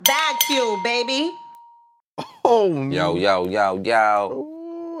fuel, baby. Oh, Yo.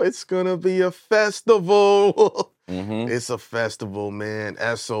 Oh, it's gonna be a festival. Mm-hmm. It's a festival, man.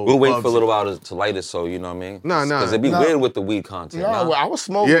 S.O. We'll wait for a Bubz. little while to light it, so you know what I mean? Nah. Because it'd be weird with the weed content. No, nah? well, I was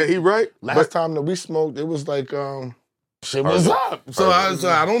smoking. Yeah, he right. Last time that we smoked, it was like, shit was up. So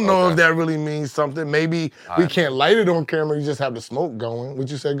I don't know if that really means something. Maybe we can't light it on camera, you just have the smoke going. What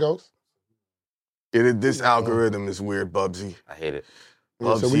you say, Ghost? This algorithm is weird, Bubsy. I hate it.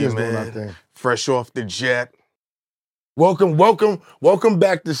 Yeah, so we Bubsy, just doing our man. thing. Fresh off the jet. Welcome back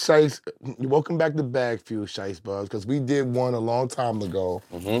to Shiest. Welcome back to Bag Fuel, Shiest Bubz, because we did one a long time ago.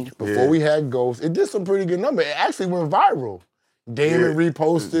 Mm-hmm. Before we had Ghost. It did some pretty good number. It actually went viral. Damon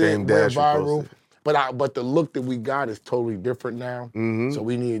reposted, Dame went Dash viral. reposted. But the look that we got is totally different now. Mm-hmm. So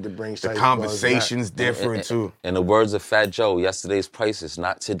we needed to bring The Shiest conversation's different, too. In the words of Fat Joe, yesterday's price is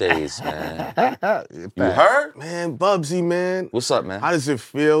not today's, man. back. You heard? Man, Bubsy, man. What's up, man? How does it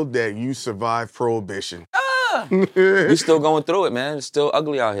feel that you survived Prohibition? We still going through it, man. It's still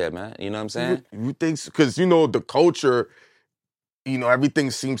ugly out here, man. You know what I'm saying? You think, because, the culture, everything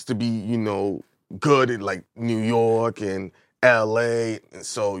seems to be, good in, like, New York and L.A. And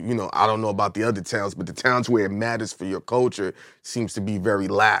so, I don't know about the other towns, but the towns where it matters for your culture seems to be very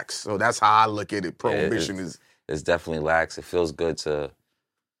lax. So that's how I look at it. Prohibition is... It's definitely lax. It feels good to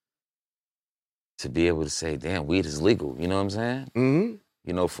be able to say, damn, weed is legal. You know what I'm saying? Mm-hmm.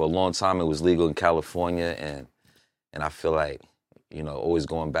 For a long time it was legal in California, and I feel like, always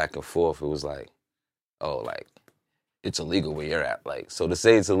going back and forth, it was like, oh, like, it's illegal where you're at. Like, so to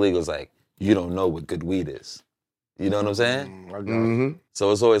say it's illegal is like, you don't know what good weed is. You know what I'm saying? I got Mm-hmm.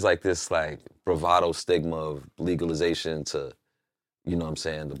 So it's always like this, like, bravado stigma of legalization to, you know what I'm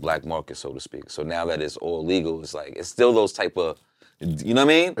saying, the black market, so to speak. So now that it's all legal, it's like, it's still those type of, you know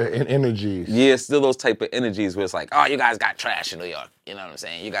what I mean? And energies. Yeah, it's still those type of energies where it's like, oh, you guys got trash in New York. You know what I'm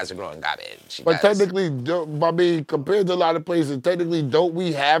saying? You guys are growing garbage. You But guys- technically, compared to a lot of places, technically, don't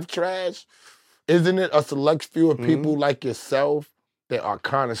we have trash? Isn't it a select few of people like yourself that are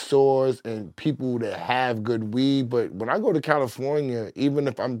connoisseurs and people that have good weed? But when I go to California, even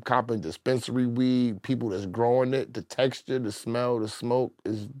if I'm copping dispensary weed, people that's growing it, the texture, the smell, the smoke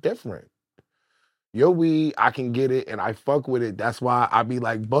is different. Your weed, I can get it and I fuck with it. That's why I be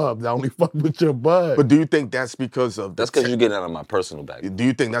like, Bubs, I only fuck with your bud. But do you think that's because of... That's because you're getting out of my personal bag. Do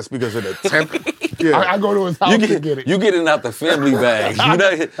you think that's because of the temp? Yeah. I go to his house to get it. You getting out the family bag. You're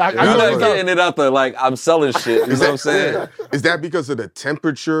not getting it out the, like, I'm selling shit. You know what I'm saying? Is that because of the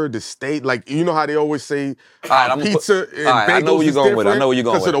temperature, the state? Like, you know how they always say pizza and all right, I know bagels where you're is going with it. I different know where you're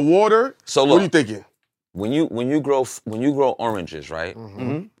going because with of the water? So what look, are you thinking? When you grow oranges, right?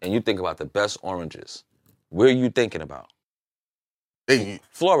 Mm-hmm. And you think about the best oranges, where are you thinking about? Hey,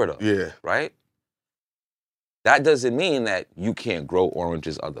 Florida. yeah. Right? That doesn't mean that you can't grow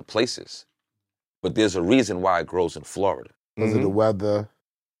oranges other places. But there's a reason why it grows in Florida. Because of the weather.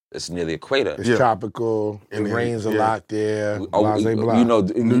 It's near the equator. It's tropical. It rains a lot there. Blase, blah. You know,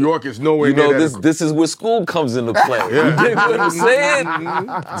 New York is nowhere you know near this. that. This is where school comes into play. You dig what I'm saying?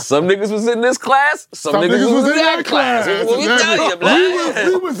 Some niggas was in this class. Some niggas was in that class. What we tell you, man?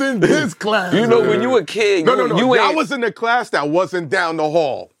 We was in this class. You know, when you were a kid, No. you I ain't. was in the class that wasn't down the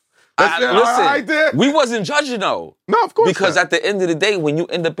hall. That's all Listen, right there. we wasn't judging though. No, of course Because not. at the end of the day, when you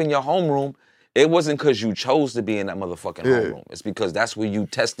end up in your homeroom, it wasn't because you chose to be in that motherfucking homeroom. It's because that's where you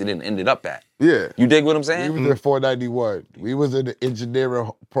tested and ended up at. Yeah. You dig what I'm We saying? was in 491. We was in the engineering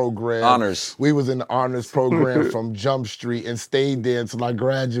program. Honors. We was in the honors program from Jump Street and stayed there until I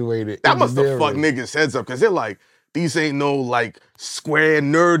graduated. That must have engineering. fucked niggas' heads up, because they're like, these ain't no, like, square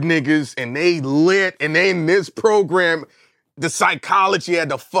nerd niggas, and they lit, and they in this program. The psychology had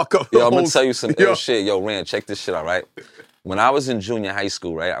to fuck up the Yo, I'm whole... gonna tell you some ill shit. Yo, Rand, check this shit out, right? When I was in junior high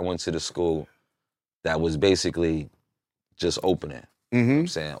school, right, I went to the school that was basically just opening. You know what I'm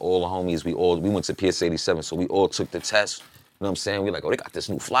saying? All the homies, we went to PS 87, so we all took the test. You know what I'm saying? We like, oh, they got this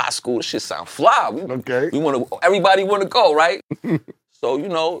new fly school. This shit sound fly. Everybody wanna go, right? So,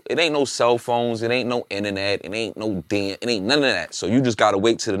 it ain't no cell phones, it ain't no internet, it ain't no it ain't none of that. So you just gotta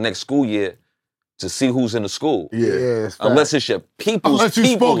wait till the next school year to see who's in the school. Yeah. Unless it's your people's Unless you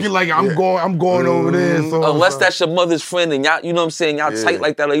people. spoke it like I'm going over there. So Unless that's your mother's friend and y'all, you know what I'm saying, y'all tight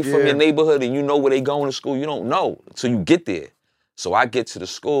like that, or you from Yeah. your neighborhood and you know where they going to school, you don't know until you get there. So I get to the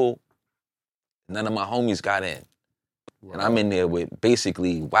school, none of my homies got in. Wow. And I'm in there with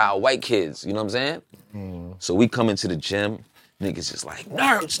basically wild white kids, you know what I'm saying? So we come into the gym, niggas just like,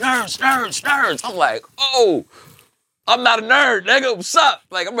 nerds. I'm like, oh, I'm not a nerd, nigga. What's up?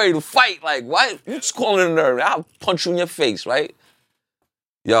 Like, I'm ready to fight. Like, what? You just calling it a nerd. I'll punch you in your face, right?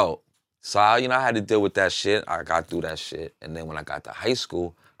 Yo, so I had to deal with that shit. I got through that shit. And then when I got to high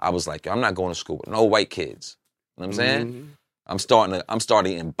school, I was like, yo, I'm not going to school with no white kids. You know what I'm saying? I'm starting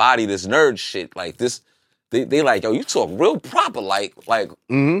to embody this nerd shit. Like this, they like, yo, you talk real proper. Like,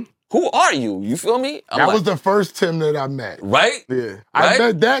 who are you? You feel me? That was the first Tim that I met. Right? Yeah. I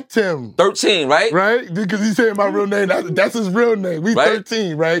met that Tim. 13, right? Right? Because he's saying my real name. That's his real name. We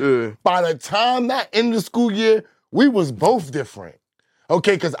 13, right? Yeah. By the time that end of the school year, we was both different.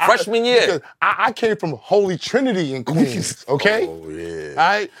 Okay, because Freshman year. I came from Holy Trinity in Queens, okay? Oh, yeah. All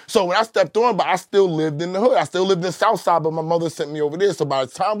right? So when I stepped on, but I still lived in the hood. I still lived in the South Side, but my mother sent me over there. So by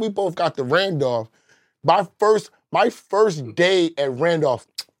the time we both got to Randolph, my first day at Randolph,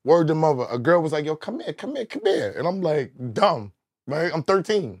 word to mother, a girl was like, yo, come here. And I'm like, dumb, right? I'm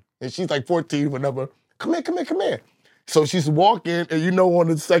 13. And she's like 14, whatever. Come here. So she's walking, and you know on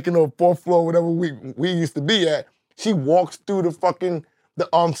the second or fourth floor, whatever we used to be at, she walks through the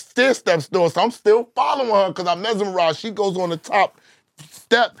stair steps door. So I'm still following her because I'm mesmerized. She goes on the top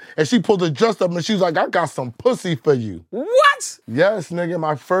step, and she pulls her dress up, and she's like, I got some pussy for you. What? Yes, nigga,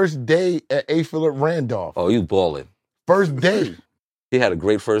 my first day at A. Philip Randolph. Oh, you balling. First day. He had a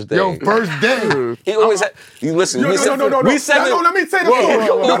great first day. Yo, first day. He always had. You listen. No, let me say the story. Let me say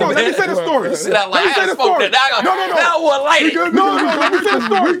the story. You sit out like, I gotta smoke that. Now I want to light it. No, let me say the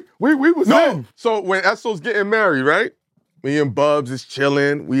story. We was in. So when Esso's getting married, right? Me and Bubz is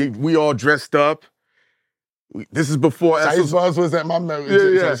chilling. We all dressed up. This is before Shiest Esso's. Bubz was at my marriage.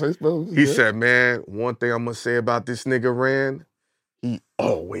 Yeah. He said, man, one thing I'm going to say about this nigga Rand, he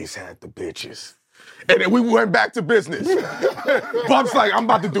always had the bitches. And then we went back to business. Bub's like, I'm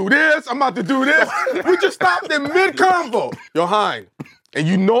about to do this. We just stopped in mid-convo. Yo, Hein.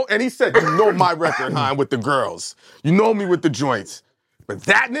 And he said, you know my record, Hein, with the girls. You know me with the joints. But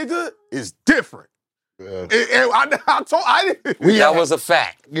that nigga is different. Yeah. That was a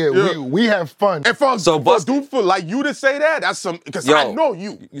fact. Yeah. We have fun. And for dude for like you to say that, that's some, because I know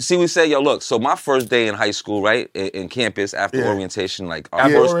you. You see, we say, yo, look, so my first day in high school, right, in campus, after orientation, like our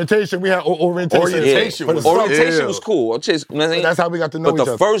After first... orientation, we had orientation. Orientation was cool. That's how we got to know each other.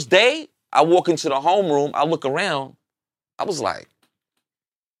 But the first day, I walk into the homeroom, I look around, I was like,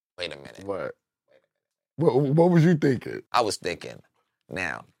 wait a minute. What was you thinking? I was thinking,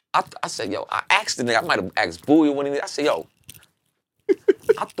 now, I said, yo, I asked the nigga, I might have asked Bowie or one of these. I said, yo,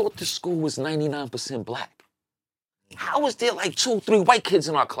 I thought the school was 99% black. How was there like 2, 3 white kids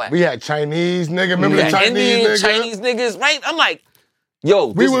in our class? We had Chinese nigga, remember the Chinese Indian, nigga? Chinese niggas, right? I'm like,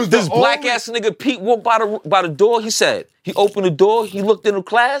 yo, this black ass nigga Pete walked by the door. He said, he opened the door, he looked in the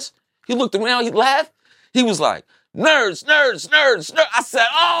class, he looked around, he laughed. He was like, nerds. I said,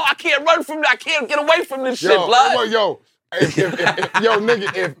 oh, I can't run from that. I can't get away from this shit, blood. If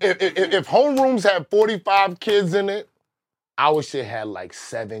homerooms had 45 kids in it, our shit had like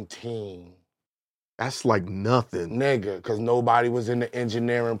 17. That's like nothing. Nigga, because nobody was in the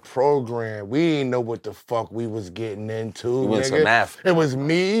engineering program. We didn't know what the fuck we was getting into, We went nigga. to math. It was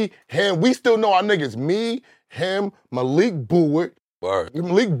me, him. We still know our niggas. Me, him, Malik Bowie,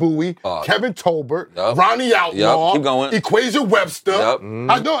 Kevin Tolbert, Ronnie Outlaw, keep going. Equasia Webster. Yep.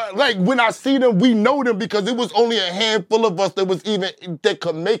 I know, like, when I see them, we know them because it was only a handful of us that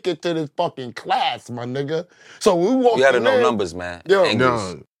could make it to this fucking class, my nigga. So we walked in. You had to know numbers, man.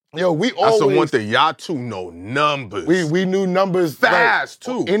 Yo, we always... That's the one thing. Y'all two know numbers. We knew numbers. Fast,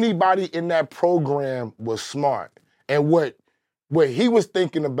 too. Anybody in that program was smart. And what he was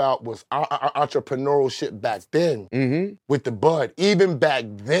thinking about was entrepreneurial shit back then with the bud. Even back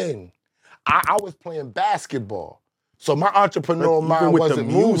then, I was playing basketball. So my entrepreneurial mind wasn't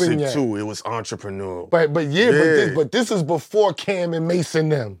moving yet. Too, it was entrepreneurial. But this is before Cam and Mason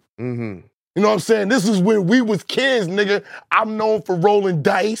them. You know what I'm saying? This is when we was kids, nigga. I'm known for rolling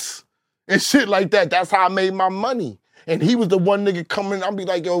dice and shit like that. That's how I made my money. And he was the one nigga coming. I'll be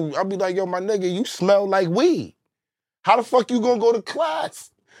like, yo, my nigga, you smell like weed. How the fuck you gonna go to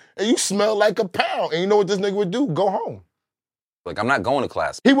class? And you smell like a pound. And you know what this nigga would do? Go home. Like, I'm not going to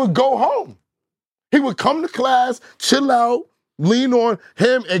class. He would go home. He would come to class, chill out, lean on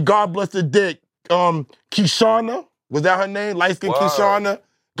him, and God bless the dick. Keshana, was that her name? Light-skinned Keshana.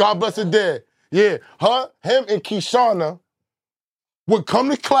 God bless her dead. Yeah, him and Keshana would come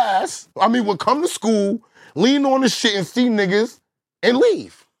to class, would come to school, lean on the shit and see niggas and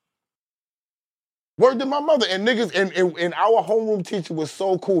leave. Word to my mother. And niggas, and our homeroom teacher was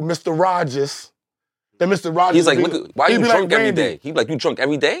so cool, Mr. Rogers. And Mr. Rogers. He's like, look, why are you drunk every day? He'd be like, you drunk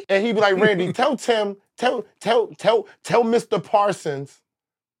every day? And he'd be like, Randy, tell Tim, tell Mr. Parsons,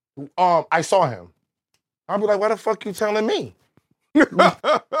 I saw him. I'll be like, why the fuck you telling me?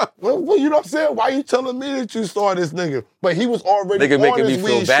 Well, you know what I'm saying? Why you telling me that you saw this nigga? But he was already nigga on making his me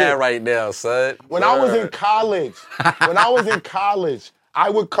feel weed bad shit. right now, son. When I was in college, I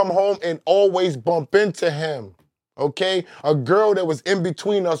would come home and always bump into him, okay? A girl that was in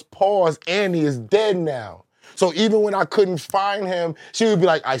between us, pause, Annie is dead now. So even when I couldn't find him, she would be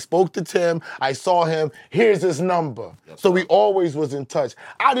like, I spoke to Tim, I saw him, here's his number. So we always was in touch.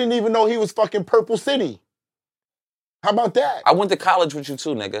 I didn't even know he was fucking Purple City. How about that? I went to college with you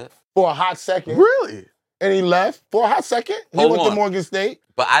too, nigga. For a hot second. Really? And he left for a hot second. He Hold went on. to Morgan State.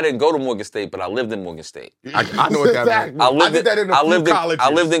 But I didn't go to Morgan State, but I lived in Morgan State. I know what that Exactly. means. I did that in a few colleges. I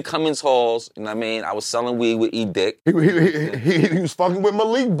lived in Cummins Halls, you know what I mean? I was selling weed with E-Dick. He was fucking with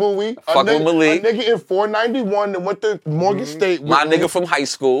Malik Bowie. Fucking with Malik. A nigga in 491 that went to Morgan State. My nigga from high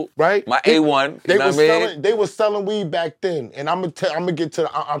school. Right? My A1. They you know was what I mean? selling. They was selling weed back then, and I'm gonna get to the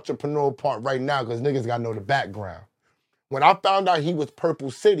entrepreneurial part right now because niggas gotta know the background. When I found out he was Purple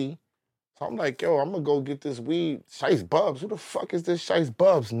City, so I'm like, yo, I'm gonna go get this weed. Shiest Bubz. Who the fuck is this Shiest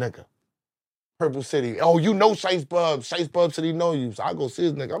Bubz nigga? Purple City. Oh, you know Shiest Bubz. Shiest Bubz said he know you. So I go see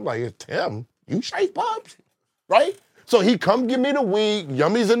his nigga. I'm like, it's Tim. You Shiest Bubz? Right? So he come give me the weed.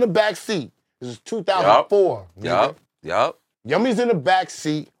 Yummy's in the back seat. This is 2004. Yup. Yummy's in the back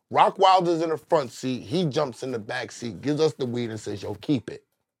seat. Rock Wilder's in the front seat. He jumps in the back seat, gives us the weed and says, yo, keep it.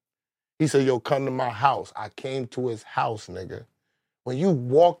 He said, yo, come to my house. I came to his house, nigga. When you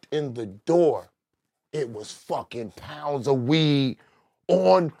walked in the door, it was fucking pounds of weed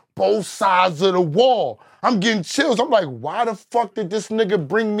on both sides of the wall. I'm getting chills. I'm like, why the fuck did this nigga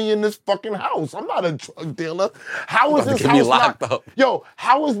bring me in this fucking house? I'm not a drug dealer. How is this house locked not? up. Yo,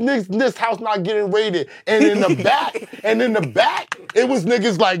 how is this house not getting raided? And in the back, it was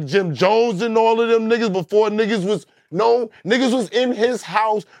niggas like Jim Jones and all of them niggas before niggas was known. Niggas was in his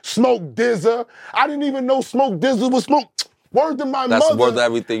house, Smoke Dizza. I didn't even know Smoke Dizza was Smoke. Word to my mother. That's word to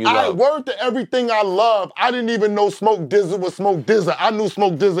everything you love. Word to everything I love. I didn't even know Smoke Dizza was Smoke Dizza. I knew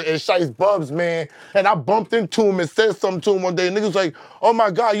Smoke Dizza as Shiest Bubz, man. And I bumped into him and said something to him one day. And niggas like, oh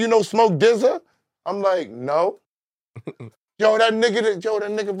my God, you know Smoke Dizza? I'm like, no. That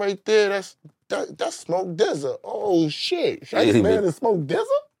nigga right there, that's Smoke Dizza. Oh shit. Shiest man is Smoke Dizza?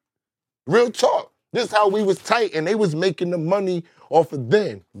 Real talk. This is how we was tight and they was making the money off of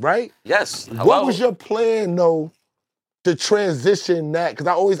then, right? Yes. Hello. What was your plan though to transition that? Because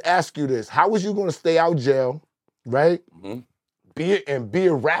I always ask you this. How was you going to stay out jail, right? Mm-hmm. Be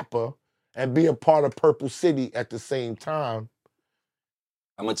a rapper and be a part of Purple City at the same time?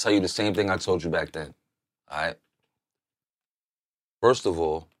 I'm going to tell you the same thing I told you back then, all right? First of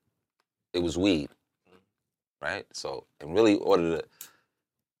all, it was weed, right? So, in really order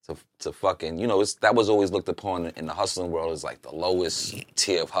to fucking, that was always looked upon in the hustling world as like the lowest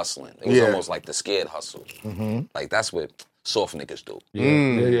tier of hustling. It was almost like the scared hustle. Mm-hmm. Like that's what soft niggas do.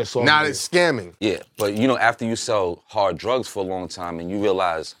 Yeah, soft Now niggas. it's scamming. Yeah, but after you sell hard drugs for a long time and you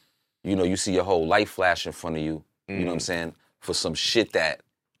realize, you see your whole life flash in front of you, you know what I'm saying, for some shit that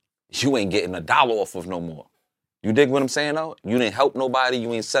you ain't getting $1 off of no more. You dig what I'm saying though? You didn't help nobody,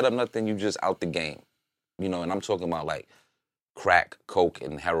 you ain't set up nothing, you just out the game. And I'm talking about like crack, coke,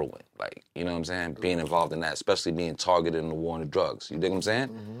 and heroin. Like, you know what I'm saying? Being involved in that, especially being targeted in the war on the drugs. You dig what I'm saying?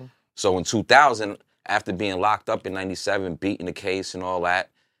 Mm-hmm. So in 2000, after being locked up in 97, beating the case and all that,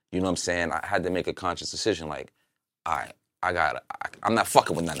 you know what I'm saying? I had to make a conscious decision like, all right, I'm not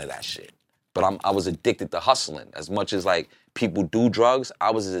fucking with none of that shit. But I was addicted to hustling. As much as like people do drugs,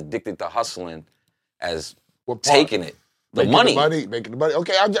 I was as addicted to hustling as taking it. Making the money.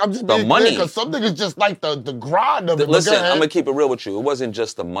 Okay, I'm just the being money. Because some niggas just like the grind of it. Listen, I'm gonna keep it real with you. It wasn't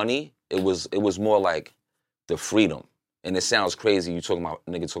just the money. It was more like the freedom. And it sounds crazy.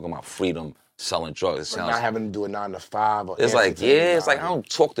 Nigga talking about freedom, selling drugs. It sounds not having to do a 9 to 5. Or it's like it's like I don't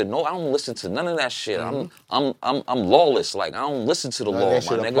talk to I don't listen to none of that shit. Mm-hmm. I'm lawless. Like I don't listen to the law, that my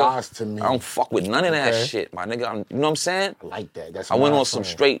shit nigga. Applies to me. I don't fuck with none of that shit, my nigga. You know what I'm saying? I like that. I went on some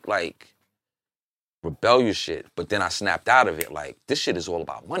straight like rebellious shit, but then I snapped out of it. Like, this shit is all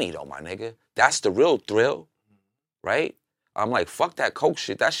about money, though, my nigga. That's the real thrill, right? I'm like, fuck that coke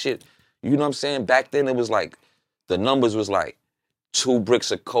shit. That shit, you know what I'm saying? Back then, it was like, the numbers was like, 2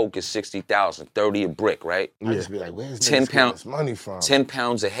 bricks of coke is 60,000, 30 a brick, right? I just be like, where's 10 pounds money from? 10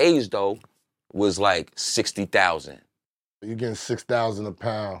 pounds of haze, though, was like 60,000. You're getting 6,000 a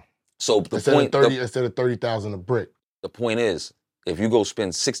pound. So the instead of 30,000 a brick. The point is, if you go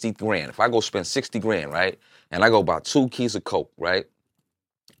spend 60 grand, if I go spend 60 grand, right, and I go buy 2 keys of coke, right,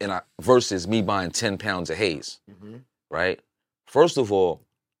 versus me buying 10 pounds of haze, right? First of all,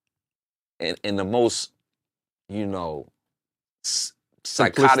 in the most,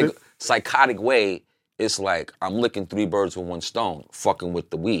 psychotic way, it's like I'm licking 3 birds with 1 stone, fucking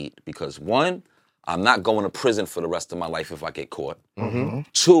with the weed. Because 1, I'm not going to prison for the rest of my life if I get caught.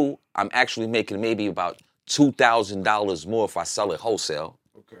 2, I'm actually making maybe about $2,000 more if I sell it wholesale.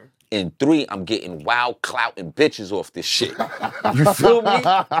 Okay. And 3, I'm getting wild clout and bitches off this shit. You feel me?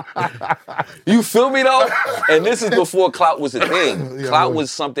 You feel me though? And this is before clout was a thing. Yeah, Clout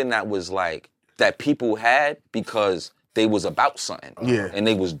was something that was like, that people had because they was about something. Yeah. And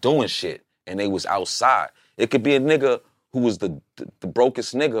they was doing shit. And they was outside. It could be a nigga who was the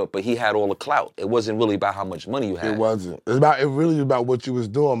brokest nigga, but he had all the clout. It wasn't really about how much money you had. It wasn't. It really was about what you was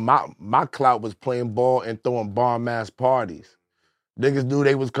doing. My clout was playing ball and throwing bomb-ass parties. Niggas knew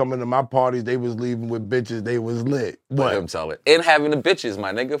they was coming to my parties. They was leaving with bitches. They was lit. Let him tell it. And having the bitches,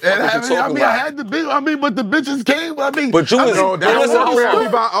 my nigga. Fuck And what you talking about. I had the bitch. But the bitches came. But you was,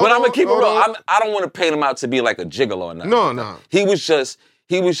 but I'm gonna keep it real. I don't want to paint him out to be like a gigolo or nothing. No. He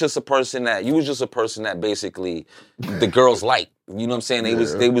was just a person that you was just a person that basically the girls liked. You know what I'm saying?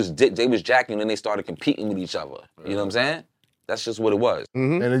 They was jacking and they started competing with each other. You know what I'm saying? That's just what it was.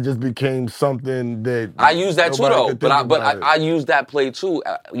 Mm-hmm. And it just became something that I used that too though. But I used that play too.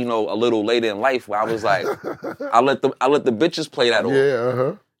 A little later in life where I was like, I let the bitches play that.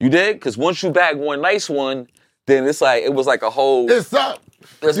 Yeah. You did? Because once you bag one nice one, then it was like a whole. It's up.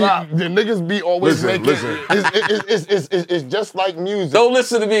 It's up. The niggas be always making. It's just like music. Don't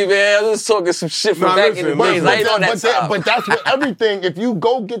listen to me, man. I'm just talking some shit from back in the days. I ain't on that top. But that's what everything. If you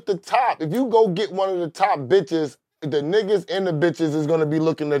go get the top, if you go get one of the top bitches, the niggas and the bitches is gonna be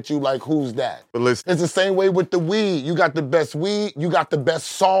looking at you like, who's that? But listen, it's the same way with the weed. You got the best weed. You got the best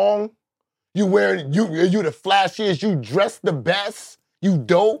song. You the flashiest. You dress the best. You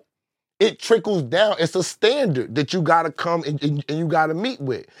dope. It trickles down. It's a standard that you gotta come and you gotta meet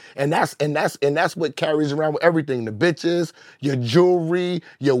with, and that's what carries around with everything. The bitches, your jewelry,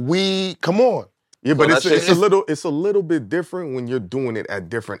 your weed. Come on. Yeah, but it's a little bit different when you're doing it at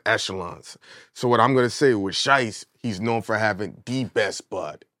different echelons. So what I'm gonna say with Shiest, he's known for having the best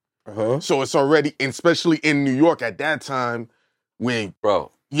bud. So it's already, especially in New York at that time, when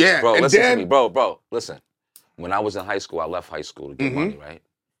bro, listen to me, bro. Listen, when I was in high school, I left high school to get money, right?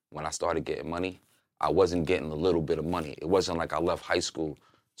 When I started getting money, I wasn't getting a little bit of money. It wasn't like I left high school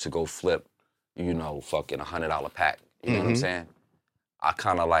to go flip, fucking $100 pack. You know what I'm saying?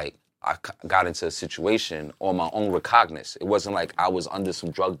 I got into a situation on my own recognizance. It wasn't like I was under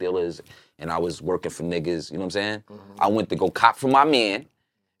some drug dealers and I was working for niggas, you know what I'm saying? I went to go cop for my man,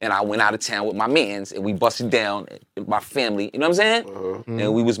 and I went out of town with my mans, and we busted down my family, you know what I'm saying?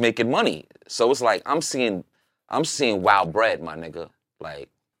 And we was making money. So it's like, I'm seeing wild bread, my nigga. Like,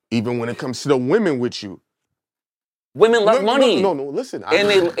 even when it comes to the women with you. Women love money. No, listen. And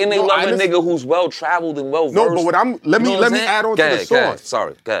they love a nigga who's well-traveled and well-versed. No, but let me add on to the sauce.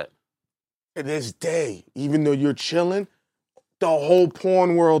 Sorry, go ahead. To this day, even though you're chilling, the whole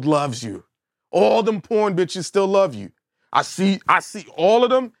porn world loves you. All them porn bitches still love you. I see all of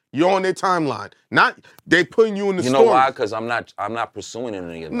them. You're on their timeline. Not they putting you in the story. You know why? Because I'm not pursuing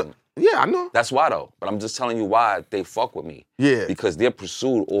any of them. No, yeah, I know. That's why though. But I'm just telling you why they fuck with me. Yeah. Because they're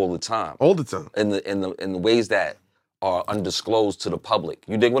pursued all the time. All the time. In the ways that are undisclosed to the public.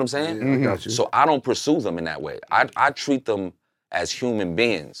 You dig what I'm saying? Yeah, I got you. So I don't pursue them in that way. I treat them as human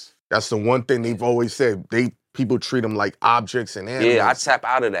beings. That's the one thing they've always said. People treat them like objects and animals. Yeah, I tap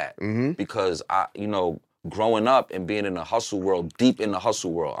out of that because growing up and being in the hustle world, deep in the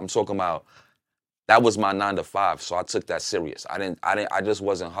hustle world, I'm talking about that was my 9 to 5. So I took that serious. I just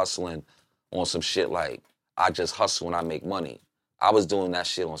wasn't hustling on some shit like I just hustle and I make money. I was doing that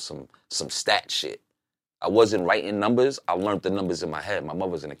shit on some stat shit. I wasn't writing numbers. I learned the numbers in my head. My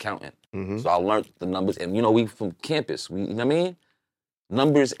mother's an accountant. So I learned the numbers. And, we from campus. You know what I mean?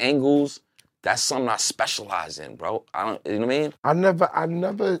 Numbers, angles, that's something I specialize in, bro. You know what I mean? I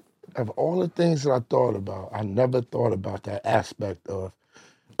never, of all the things that I thought about, I never thought about that aspect of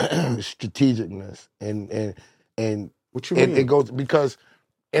strategicness. And what you mean? It goes, because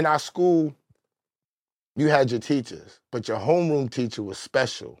in our school, you had your teachers, but your homeroom teacher was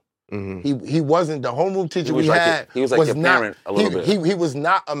special. He wasn't the homeroom teacher we had. He was like your parent a little bit. He was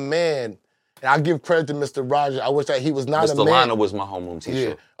not a man. And I give credit to Mr. Rogers. I wish he was not a man. Mr. Lana was my homeroom teacher.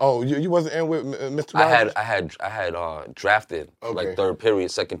 Yeah. Oh, you wasn't in with Mr. Rogers? I had drafted like third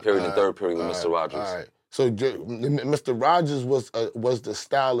period, second period, and third period with Mr. Rogers. All right. So Mr. Rogers was the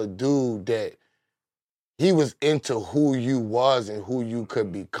style of dude that he was into who you was and who you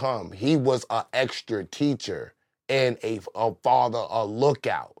could become. He was an extra teacher and a father, a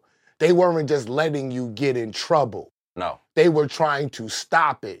lookout. They weren't just letting you get in trouble. No. They were trying to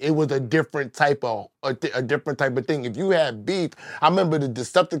stop it. It was a different type of thing. If you had beef, I remember the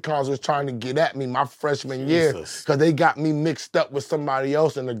Decepticons was trying to get at me my freshman year because they got me mixed up with somebody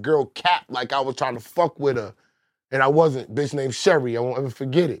else and the girl capped like I was trying to fuck with her. And I wasn't. Bitch named Sherry. I won't ever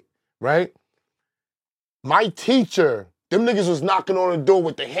forget it, right? My teacher, them niggas was knocking on the door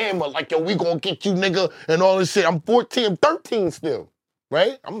with the hammer, like, yo, we gonna get you, nigga, and all this shit. I'm 14, 13 still,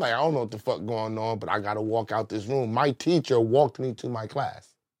 right? I'm like, I don't know what the fuck going on, but I gotta walk out this room. My teacher walked me to my class.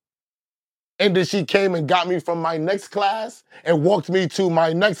 And then she came and got me from my next class and walked me to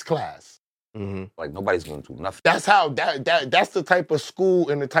my next class. Mm-hmm. Like nobody's gonna do nothing. That's how that's the type of school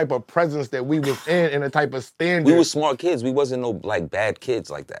and the type of presence that we was in and the type of standard. We were smart kids. We wasn't no like bad kids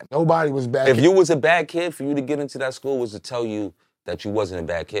like that. Nobody was bad. If you was a bad kid, for you to get into that school was to tell you that you wasn't a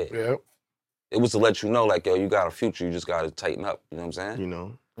bad kid. Yeah. It was to let you know, like, yo, you got a future. You just got to tighten up. You know what I'm saying? You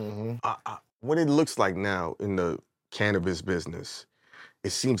know, Mm-hmm. what it looks like now in the cannabis business,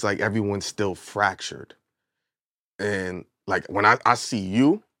 it seems like everyone's still fractured. And like when I see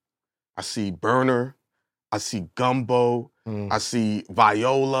you, I see Burner, I see Gumbo, I see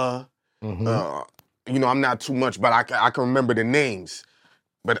Viola. You know, I'm not too much, but I can remember the names.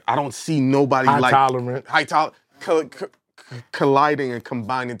 But I don't see nobody High tolerant. Colliding and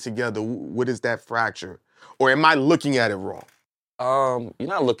combining together. What is that fracture? Or am I looking at it wrong? You're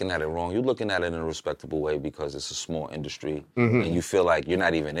not looking at it wrong. You're looking at it in a respectable way because it's a small industry, and you feel like you're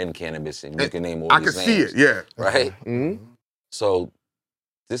not even in cannabis, and you can name all these names. I can see it, yeah. Right? So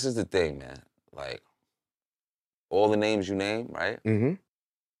this is the thing, man. Like, all the names you name, right?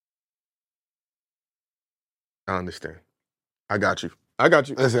 I understand. I got you.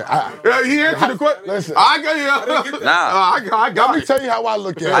 Listen, he answered the question. Listen, I got you. I got let me tell you how I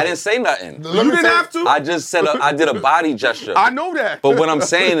look at it. I didn't say nothing. You didn't have to? I just said, I did a body gesture. I know that. But what I'm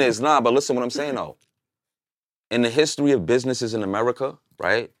saying is, but listen what I'm saying, though. In the history of businesses in America,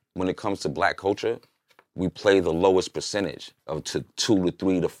 right, when it comes to black culture, we play the lowest percentage of 2 to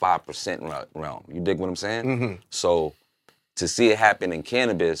 3 to 5% realm. You dig what I'm saying? So to see it happen in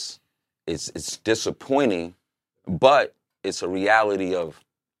cannabis, it's disappointing, but it's a reality of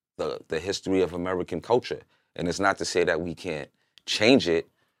the history of American culture. And it's not to say that we can't change it,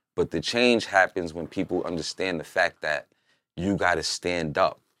 but the change happens when people understand the fact that you got to stand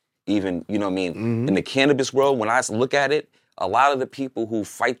up. Even, you know what I mean? In the cannabis world, when I look at it, a lot of the people who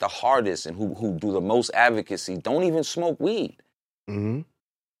fight the hardest and who do the most advocacy don't even smoke weed. You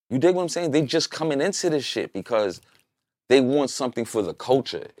dig what I'm saying? They just coming into this shit because they want something for the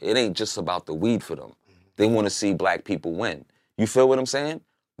culture. It ain't just about the weed for them. They want to see black people win. You feel what I'm saying?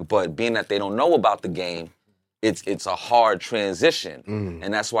 But being that they don't know about the game, it's a hard transition.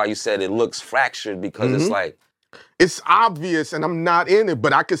 And that's why you said it looks fractured because it's like... It's obvious and I'm not in it,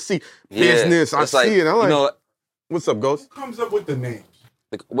 but I can see business. I see it. I'm like, you know, what's up, Ghost? Who comes up with the names?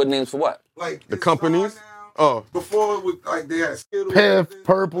 What names for what? Like The companies? Now, before it was like they had Skittles. Piff,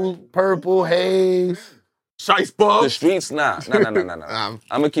 purple, haze. Shiest Bubz. The streets, nah. I'm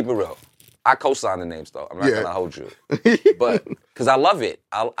gonna keep it real. I co-sign the names though. I'm not gonna hold you, but because I love it.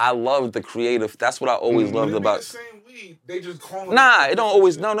 I love the creative. That's what I always loved about. The same weed, they just call it. Nah, it don't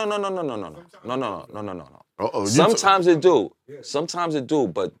always. No. Sometimes it do. Sometimes it do.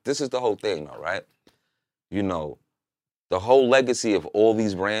 But this is the whole thing, though, right? You know, the whole legacy of all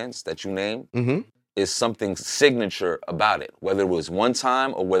these brands that you name is something signature about it, whether it was one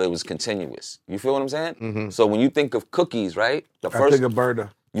time or whether it was continuous. You feel what I'm saying? So when you think of cookies, right? I think of Burner.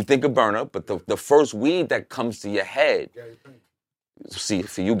 You think of Burner, but the first weed that comes to your head, see,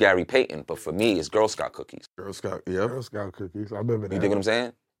 for you, Gary Payton, but for me, it's Girl Scout cookies. Girl Scout, yeah. Girl Scout cookies. I remember that. You dig what I'm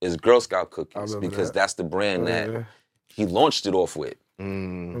saying? It's Girl Scout cookies because that's the brand that he launched it off with.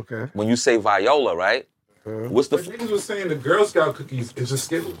 Okay. When you say Viola, right? What's the... Niggas was saying the Girl Scout cookies is just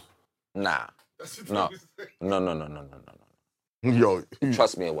Skittles. Nah. No. Yo.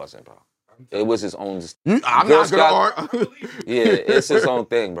 Trust me, it wasn't, bro. It was his own... I'm not gonna Yeah, it's his own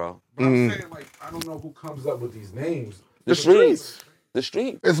thing, bro. But I'm saying, like, I don't know who comes up with these names. The streets. The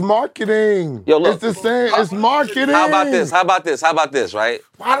street. It's marketing. Yo, look. It's the same. It's marketing. How about this, right?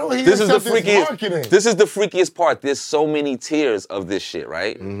 Why don't he This is the accept this freakiest. marketing? This is the freakiest part. There's so many tiers of this shit,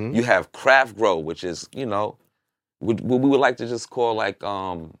 right? You have craft grow, which is, you know, what we would like to just call like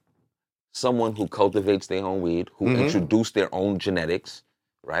someone who cultivates their own weed, who introduce their own genetics,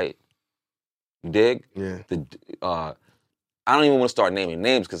 right? You dig? Yeah. I don't even want to start naming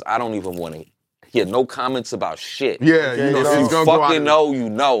names because I don't even want to hear no comments about shit. Yeah, you know, If it's you gonna go out fucking know, you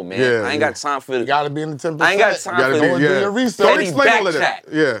know, man. Yeah, I ain't got time for... You gotta be in the 10%. I ain't got time for Gotta be, do your research. Don't petty explain all of back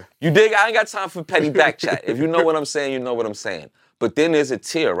that. Yeah. You dig? I ain't got time for petty back chat. If you know what I'm saying, you know what I'm saying. But then there's a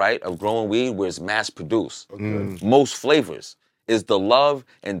tier, right, of growing weed where it's mass produced. Most flavors. Is the love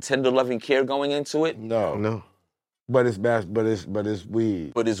and tender loving care going into it? No. But it's but it's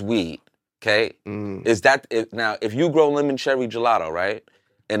weed. But it's weed, okay? Is that... Now, if you grow lemon cherry gelato, right,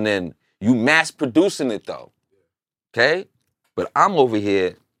 and then you mass producing it, though, okay? But I'm over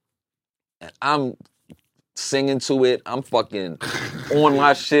here, and I'm singing to it. I'm fucking on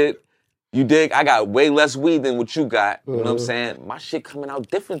my shit. You dig? I got way less weed than what you got. You know what I'm saying? My shit coming out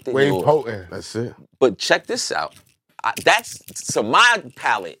different than yours. Way potent. That's it. But check this out. That's to my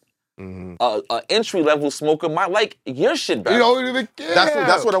palate. A entry-level smoker might like your shit better. You don't even care.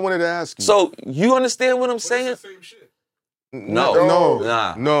 That's what I wanted to ask you. So you understand what I'm saying? It's the same shit.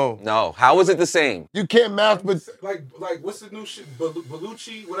 No. How is it the same? You can't match, but Like what's the new shit?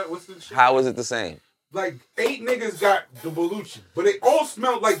 Belucci? What's the shit? How is it the same? Like 8 niggas got the Belucci, but they all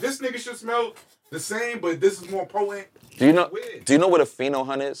smell like this nigga should smell the same, but this is more potent. Do you know what a pheno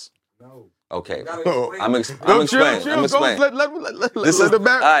hunt is? No. Okay. I'm explaining. Let him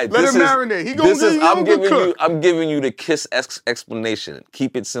marinate. He gonna give you I'm giving you the KISS explanation.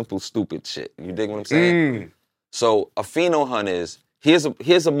 Keep it simple, stupid shit. You dig what I'm saying? So a pheno hunt is here's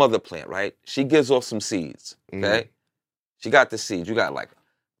a mother plant, right? She gives off some seeds. Okay, she got the seeds. You got like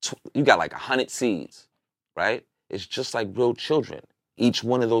 100 seeds, right? It's just like real children. Each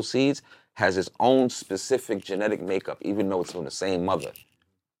one of those seeds has its own specific genetic makeup, even though it's from the same mother.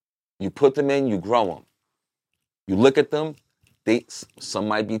 You put them in, you grow them. You look at them, some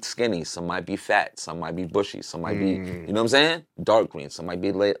might be skinny, some might be fat, some might be bushy, some might be, you know what I'm saying? Dark green, some might be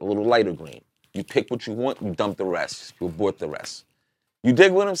a little lighter green. You pick what you want, you dump the rest. You abort the rest. You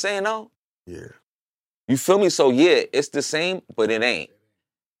dig what I'm saying, though? Yeah. You feel me? So, yeah, it's the same, but it ain't.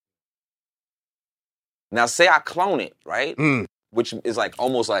 Now, say I clone it, right? Which is like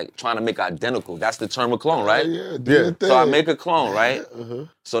almost like trying to make identical. That's the term of clone, right? Yeah. So I make a clone, right?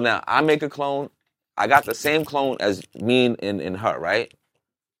 So now I make a clone. I got the same clone as me and her, right?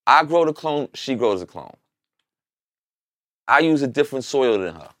 I grow the clone. She grows a clone. I use a different soil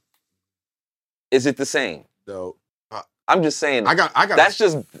than her. Is it the same? No. I'm just saying. I got. That's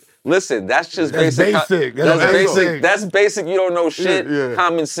just. Listen, that's just basic. That's basic. That's basic. You don't know shit. Yeah.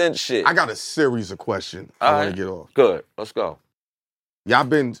 Common sense shit. I got a series of questions All I want right. to get off. Good. Let's go. Y'all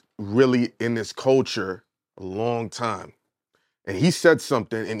been really in this culture a long time. And he said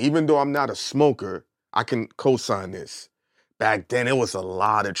something, and even though I'm not a smoker, I can co-sign this. Back then, it was a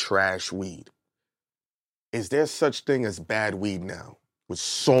lot of trash weed. Is there such thing as bad weed now with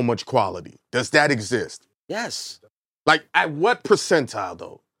so much quality? Does that exist? Yes. Like, at what percentile,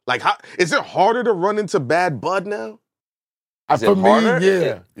 though? Like, how is it harder to run into bad bud now? Is For it me,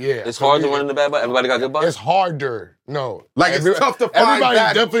 harder? yeah. It's hard to run in the bad bud? Everybody got good bud? It's harder. No. Like, it's tough to find Everybody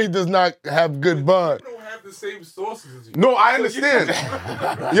bad. definitely does not have good bud. You don't have the same sources as you. No, I understand.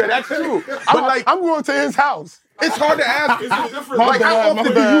 Yeah, that's true. But like, I'm going to his house. it's hard to ask. It's a different. Like, how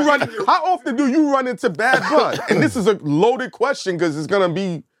bad, often do you run into bad bud? And this is a loaded question because it's gonna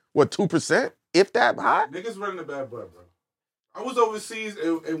be what 2%, if that high. Niggas running the bad bud, bro. I was overseas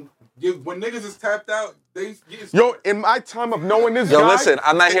and when niggas is tapped out, they get. Yo, in my time of knowing this Yo, guy, listen,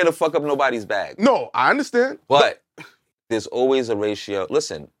 I'm not here to fuck up nobody's bag. no, I understand. But there's always a ratio.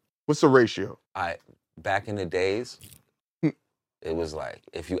 Listen, What's the ratio? back in the days, it was like,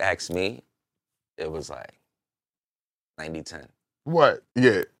 if you ask me, it was like 90-10. What?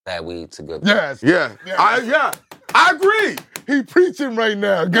 Yeah, Bad weed to good. Yes. yeah, I agree. He preaching right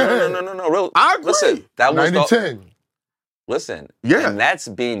now. Go ahead. No. Real. I agree. Listen, that was 90-10. Listen, Yeah. and that's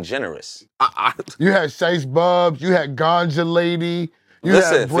being generous. You had Shiest Bubz. You had Ganja Lady. You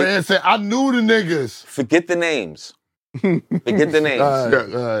Listen, had Branson. I knew the niggas. Forget the names. Forget the names.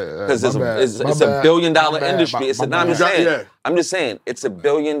 Because it's a $1 billion industry. I'm just saying, it's $1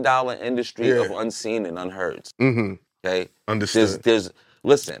 billion industry of unseen and unheard. Mm-hmm. Okay, Understood.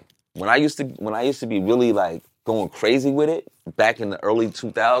 Listen. When I used to be really like going crazy with it back in the early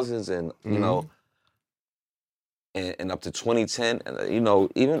 2000s, and you know, and up to 2010, and you know,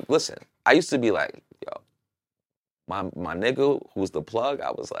 even listen, I used to be like, yo, my nigga who's the plug.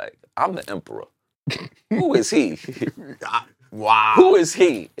 I was like, I'm the emperor. Who is he? Wow. Who is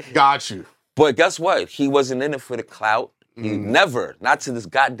he? Got you. But guess what? He wasn't in it for the clout. He never, not to this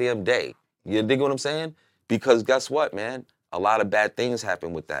goddamn day. You dig what I'm saying? Because guess what, man? A lot of bad things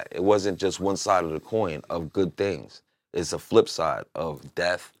happen with that. It wasn't just one side of the coin of good things. It's a flip side of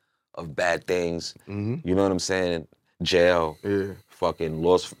death, of bad things. You know what I'm saying? Jail, fucking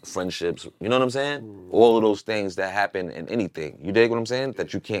lost friendships. You know what I'm saying? All of those things that happen in anything. You dig what I'm saying?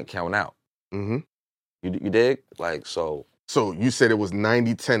 That you can't count out. You dig? Like, so. So you said it was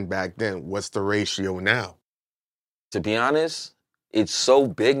 90-10 back then. What's the ratio now? To be honest, it's so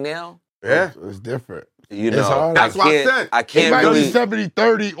big now. Yeah. It's different. You know, hard. That's what I said. I It can't might really. be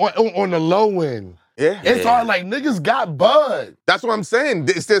 70-30 on the low end. Yeah. It's hard. Like, niggas got bud. That's what I'm saying.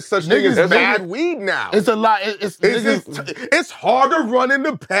 Is there such thing as Niggas- bad weed now? It's a lot. It's hard to run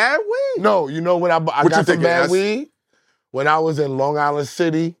into bad weed. No, you know when I What you got some thinking, bad S? weed? When I was in Long Island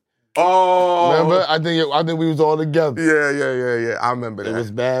City, Oh, Remember? I think we was all together. Yeah. I remember that. It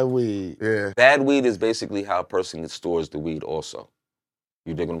was bad weed. Yeah. Bad weed is basically how a person stores the weed also.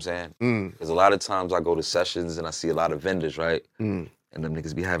 You dig what I'm saying? Because a lot of times I go to sessions and I see a lot of vendors, right? And them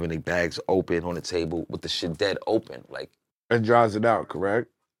niggas be having their bags open on the table with the shit dead open. Like, It dries it out, correct?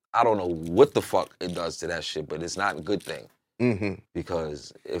 I don't know what the fuck it does to that shit, but it's not a good thing.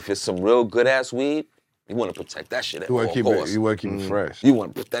 Because if it's some real good ass weed, you want to protect that shit at all costs. You want to keep it fresh. You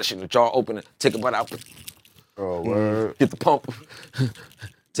want to put that shit in the jar, open it, take a bite out, Oh, word. get the pump,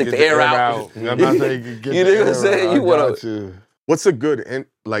 take the air out. I'm not saying you can get You know what I'm saying? You want to. What's a good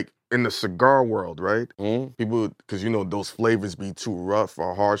in the cigar world, right? People, because those flavors be too rough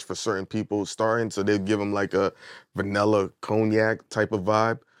or harsh for certain people starting, so they give them like a vanilla cognac type of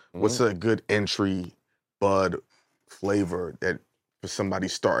vibe. What's a good entry bud flavor that for somebody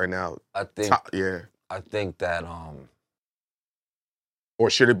starting out? I think that or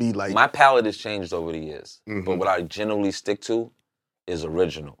should it be like my palate has changed over the years, but what I generally stick to is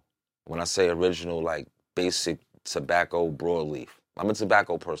original. When I say original, like basic tobacco broadleaf. I'm a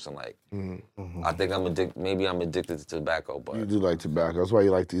tobacco person. Like, I think maybe I'm addicted to tobacco, but You do like tobacco. That's why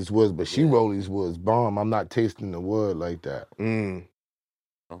you like these woods. But she roll these woods bomb. I'm not tasting the wood like that.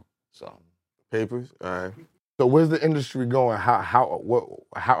 So papers. All right. So where's the industry going? How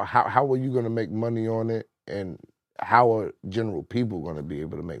are you gonna make money on it? And how are general people gonna be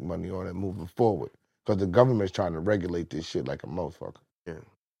able to make money on it moving forward? Because the government's trying to regulate this shit like a motherfucker. Yeah.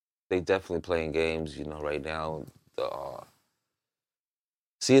 they definitely playing games. Right now,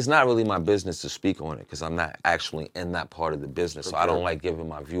 see, it's not really my business to speak on it because I'm not actually in that part of the business. So I don't like giving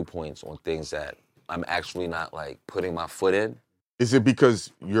my viewpoints on things that I'm actually not like putting my foot in. Is it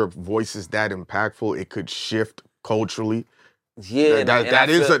because your voice is that impactful? It could shift culturally. Yeah, that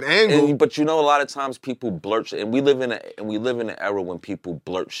is an angle. But a lot of times people blurt shit, and we live in an era when people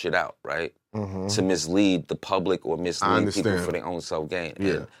blurt shit out, right? Mm-hmm. To mislead the public or mislead people for their own self-gain.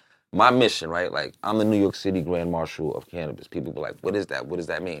 Yeah. And my mission, right? Like, I'm the New York City Grand Marshal of Cannabis. People be like, what is that? What does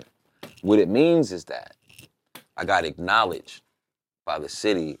that mean? What it means is that I got acknowledged by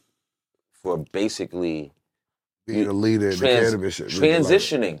the for basically being a leader in the cannabis shit.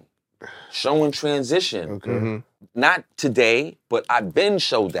 Transitioning. Showing transition. Okay. Mm-hmm. Not today, but I've been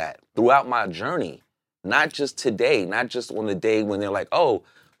showed that throughout my journey. Not just today, not just on the day when they're like, oh,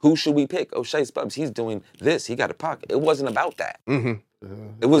 who should we pick? Oh, Shiest Bubz, he's doing this. He got a pocket. It wasn't about that. Mm-hmm.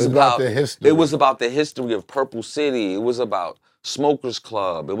 It was about the history. It was about the history of Purple City. It was about Smokers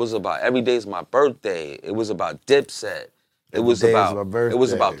Club. It was about Every Day's My Birthday. It was about Dipset. It was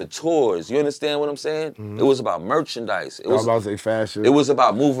about the tours. You understand what I'm saying? Mm-hmm. It was about merchandise. It was about fashion. It was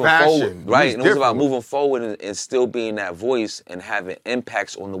about moving forward, right? And it was about moving forward and still being that voice and having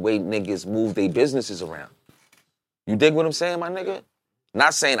impacts on the way niggas move their businesses around. You dig what I'm saying, my nigga?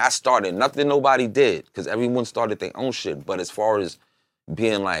 Not saying I started nothing nobody did, because everyone started their own shit. But as far as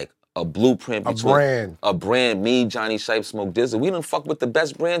being like a blueprint between a brand, me, Johnny Shipe, Smoke Dizzle, we done fuck with the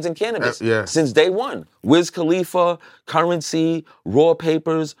best brands in cannabis since day one. Wiz Khalifa, Currency, Raw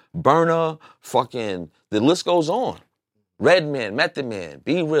Papers, Burner, fucking, the list goes on. Redman, Method Man,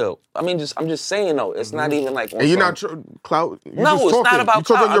 Be Real. I mean, I'm just saying though, it's not even like. And you're not clout. No, it's not about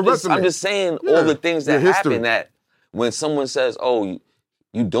clout. I'm just saying all the things that happen that when someone says, "Oh,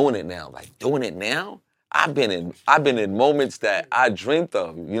 you doing it now?" Like, doing it now? I've been in moments that I dreamt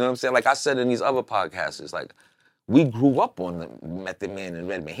of. You know what I'm saying? Like I said in these other podcasts, it's like we grew up on the Method Man and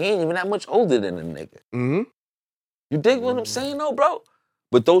Redman. He ain't even that much older than a nigga. Mm-hmm. You dig what I'm saying, though, bro?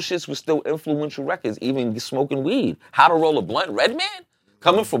 But those shits were still influential records, even smoking weed. How to Roll a Blunt, Redman?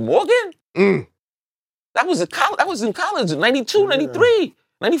 Coming from Morgan? That was in college in 92, 93,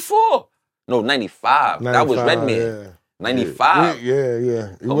 94. No, 95. That was Redman. Yeah. 95.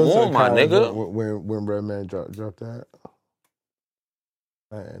 Yeah. Come on, my nigga. When Redman dropped that.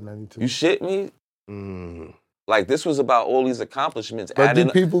 92. You shit me? Like, this was about all these accomplishments. But do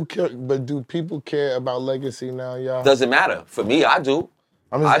people care about legacy now, y'all? Doesn't matter. For me, I do.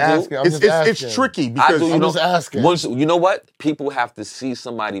 I'm just asking. It's tricky because I'm just asking. You know what? People have to see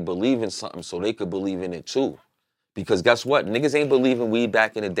somebody believe in something so they could believe in it too. Because guess what? Niggas ain't believing weed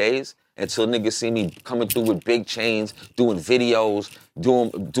back in the days until niggas see me coming through with big chains, doing videos,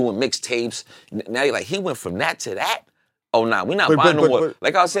 doing mixtapes. Now you're like, he went from that to that? Oh, nah, we not buying no more.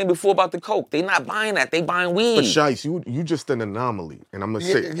 Like I was saying before about the coke, they not buying that. They buying weed. But Shiest, you just an anomaly. And I'm going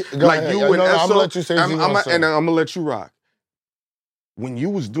to say, I'm going to let you say and I'm going to let you rock. When you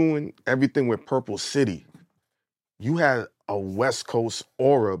was doing everything with Purple City, you had a West Coast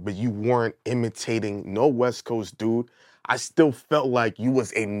aura, but you weren't imitating no West Coast dude. I still felt like you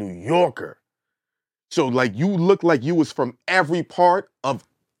was a New Yorker. So like you looked like you was from every part of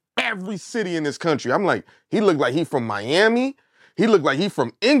every city in this country. I'm like, he looked like he from Miami. He looked like he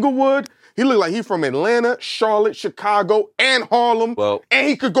from Inglewood. He looked like he from Atlanta, Charlotte, Chicago, and Harlem. Well, and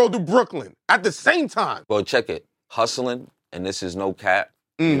he could go to Brooklyn at the same time. Well, check it. Hustling, and this is no cap.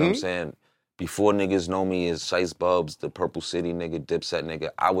 You know what I'm saying? Before niggas know me as Shiest Bubz, the Purple City nigga, Dipset nigga,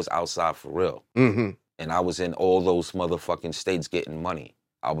 I was outside for real. And I was in all those motherfucking states getting money.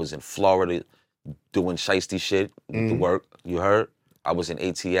 I was in Florida doing shiesty shit, the work, you heard? I was in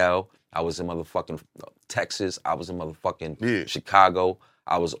ATL. I was in motherfucking Texas. I was in motherfucking Chicago.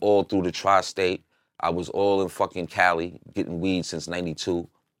 I was all through the tri-state. I was all in fucking Cali getting weed since 92. You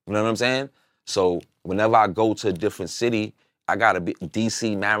know what I'm saying? So whenever I go to a different city, I gotta be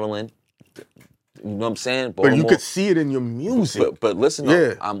DC, Maryland. You know what I'm saying? Baltimore. But you could see it in your music. But listen,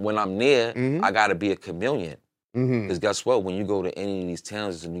 though, when I'm there, I gotta be a chameleon. Because guess what? When you go to any of these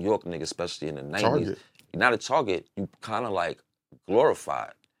towns in New York, nigga, especially in the 90s, you're not a target. You kind of like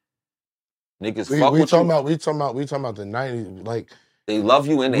glorified. Niggas fuck with you. We talking about the 90s. Like, they love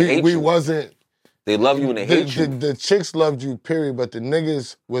you and they hate you. We wasn't. They love you and they hate you. The chicks loved you, period. But the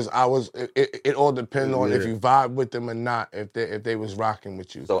niggas it all depends on if you vibe with them or not. If they was rocking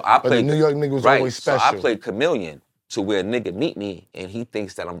with you. So I played. But the New York nigga was always special. So I played chameleon to where a nigga meet me and he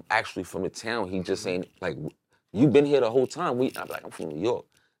thinks that I'm actually from the town. He just ain't like, you been here the whole time. I'm like, I'm from New York.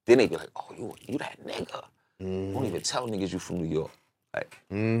 Then they be like, oh, you that nigga. Don't even tell niggas you from New York. Like,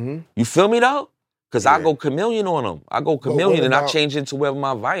 you feel me though? Cause I go chameleon on them. I go chameleon and I change into wherever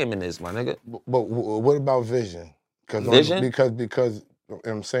my environment is, my nigga. But what about vision? Vision? Because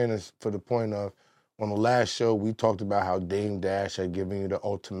I'm saying this for the point of, on the last show, we talked about how Dame Dash had given you the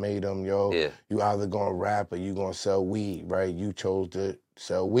ultimatum, yo. Yeah. You either gonna rap or you gonna sell weed, right? You chose to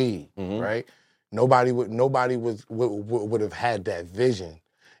sell weed, right? Nobody would have had that vision.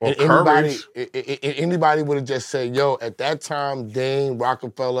 Well, anybody would have just said, yo, at that time, Dame,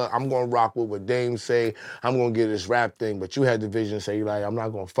 Rockefeller, I'm going to rock with what Dame say. I'm going to get this rap thing. But you had the vision to say, like, I'm not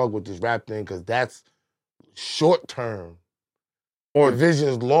going to fuck with this rap thing because that's short term. Or the vision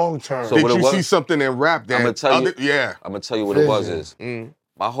is long term. So did you see something in rap that... I'm going to tell you what it was is,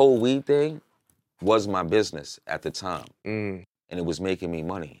 my whole weed thing was my business at the time. And it was making me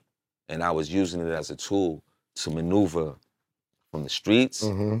money. And I was using it as a tool to maneuver from the streets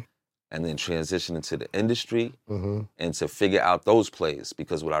and then transition into the industry and to figure out those plays.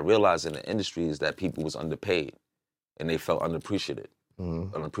 Because what I realized in the industry is that people was underpaid and they felt unappreciated.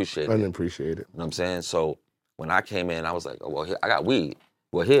 Unappreciated. You know what I'm saying? So when I came in, I was like, oh, well, here, I got weed.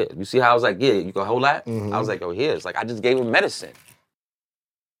 Well, here, you see how I was like, yeah, you can hold that? I was like, oh, here. It's like, I just gave him medicine.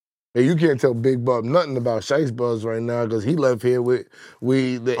 Hey, you can't tell Big Bub nothing about Shiest Bubz right now because he left here with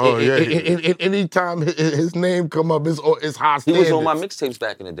weed. Anytime his name come up, it's high standards. He was on my mixtapes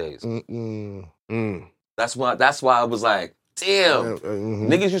back in the days. That's why I was like, damn.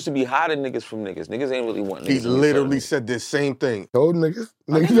 Niggas used to be hiding niggas from niggas. Niggas ain't really want niggas. He literally said the same thing. Told niggas.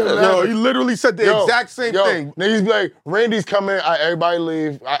 No, he literally said the exact same thing. Niggas be like, Randy's coming, everybody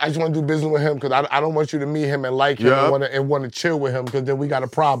leave. I just want to do business with him because I don't want you to meet him and like him and want to chill with him because then we got a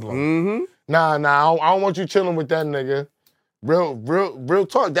problem. Nah, I don't want you chilling with that nigga. Real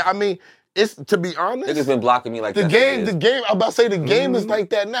talk. I mean, it's, to be honest, niggas been blocking me like the that. The game. I'm about to say the game is like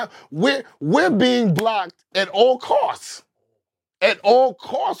that now. We're being blocked at all costs. At all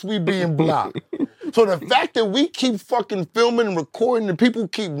costs, we being blocked. So the fact that we keep fucking filming and recording and people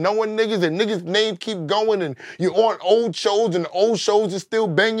keep knowing niggas and niggas' names keep going and you're on old shows and the old shows is still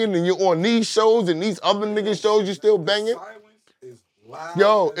banging and you're on these shows and these other niggas' shows you still banging.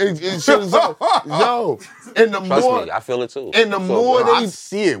 Yo, it shows up. Yo, and the Trust more... me, I feel it too. And the more I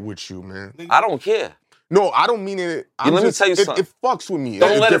see it with you, man. I don't care. No, I don't mean it. Let me tell you something. It fucks with me.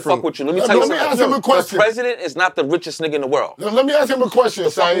 Don't let it fuck with you. Let me tell you something. Let me ask him a question. The president is not the richest nigga in the world. Let me ask him a question,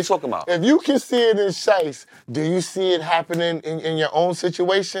 What the fuck are you talking about? If you can see it in Shiest, do you see it happening in your own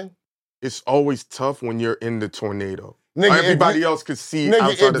situation? It's always tough when you're in the tornado. Nigga, everybody else could see.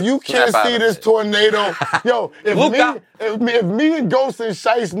 Nigga, if you can't see this tornado, yo, if me and Ghost and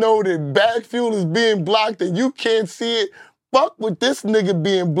Shiest know that bag fuel is being blocked and you can't see it, fuck with this nigga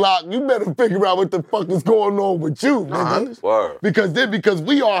being blocked. You better figure out what the fuck is going on with you, nigga. Word. Because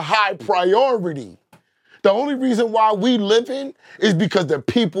we are high priority. The only reason why we living is because the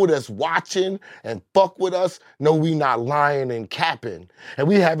people that's watching and fuck with us know we not lying and capping. And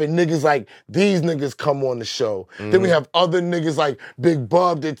we having niggas like these niggas come on the show. Then we have other niggas like Big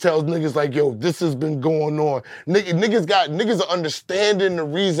Bub that tells niggas like, yo, this has been going on. Niggas are understanding the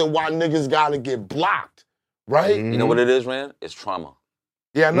reason why niggas gotta get blocked, right? You know what it is, Rand? It's trauma.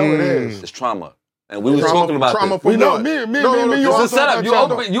 Yeah, I know it is. It's trauma. And we was talking about trauma this. from We know what? me, No, you It's a also setup.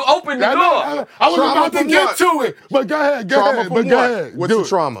 You open the door. I was Trauma about to from get what? to it, but go ahead, Trauma from go what? ahead. What's Do the it.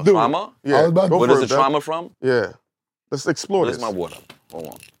 trauma? Do it. Trauma? Yeah. I was about to- Go What for is it, the Doug. trauma from? Yeah. Let's explore Where's this. my water? Hold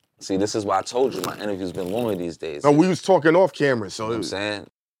on. See, this is why I told you my interview's been longer these days. No, we was talking off camera, so You know what I'm saying?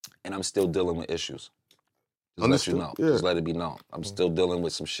 And I'm still dealing with issues. Just Understood. let you know. Yeah. Just let it be known. I'm still dealing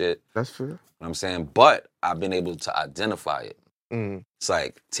with some shit. that's fair. You know what I'm saying? But I've been able to identify it. Mm. It's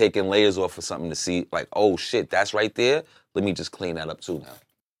like taking layers off of something to see, like, oh shit, that's right there. Let me just clean that up too now.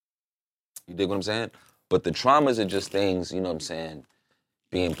 You dig what I'm saying? But the traumas are just things, you know what I'm saying?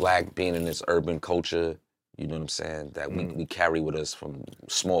 Being black, being in this urban culture, you know what I'm saying? That we carry with us from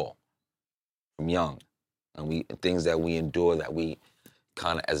small, from young. And things that we endure that we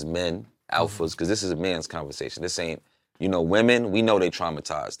kind of, as men, alphas, because this is a man's conversation. This ain't, women, we know they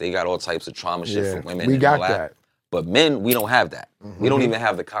traumatized. They got all types of trauma shit Yeah, for women. we and got all that. But men, we don't have that. We don't even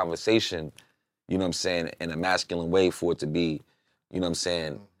have the conversation, you know what I'm saying, in a masculine way for it to be, you know what I'm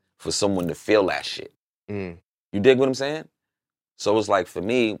saying, for someone to feel that shit. Mm. You dig what I'm saying? So it's like, for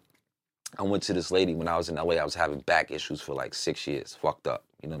me, I went to this lady when I was in LA. I was having back issues for like 6 years, fucked up,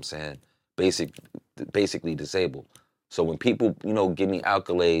 you know what I'm saying? Basically disabled. So when people, give me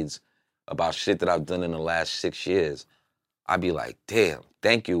accolades about shit that I've done in the last 6 years, I'd be like, damn,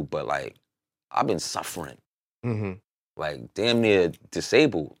 thank you, but like, I've been suffering. Mm-hmm. Like, damn near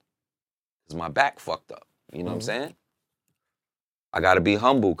disabled because my back fucked up. You know what I'm saying? I got to be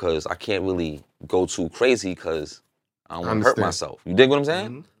humble because I can't really go too crazy because I don't want to hurt understand. myself. You dig what I'm saying?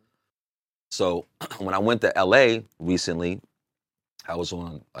 Mhm. So when I went to LA recently, I was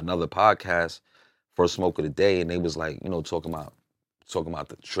on another podcast, First Smoke of the Day, and they was like, talking about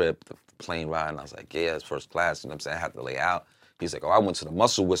the trip, the plane ride, and I was like, yeah, it's first class. You know what I'm saying? I had to lay out. He's like, oh, I went to the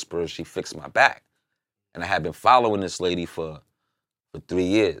Muscle Whisperer. She fixed my back. And I had been following this lady for 3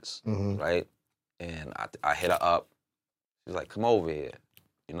 years, right? And I hit her up. She's like, come over here.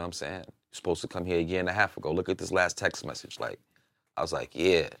 You know what I'm saying? You're supposed to come here a year and a half ago. Look at this last text message. Like, I was like,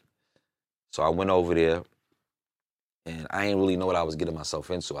 yeah. So I went over there, and I didn't really know what I was getting myself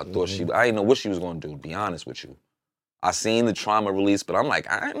into. I thought I didn't know what she was going to do, to be honest with you. I seen the trauma release, but I'm like,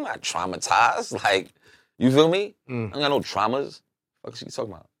 I'm not traumatized. Like, you feel me? I ain't got no traumas. What is she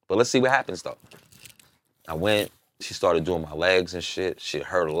talking about? But let's see what happens, though. I went, she started doing my legs and shit. Shit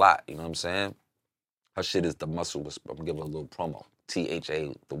hurt a lot, you know what I'm saying? Her shit is the Muscle Whisperer. I'm gonna give her a little promo.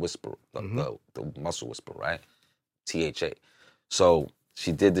 THA, the Whisperer, the Muscle Whisperer, right? THA. So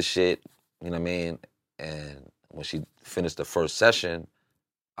she did the shit, you know what I mean? And when she finished the first session,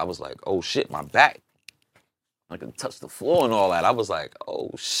 I was like, oh shit, my back. I can touch the floor and all that. I was like,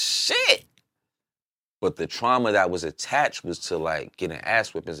 oh shit. But the trauma that was attached was to like getting ass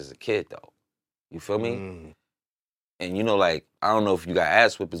whippings as a kid, though. You feel me? And like, I don't know if you got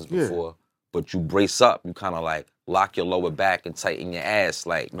ass whippings before, but you brace up. You kind of like lock your lower back and tighten your ass,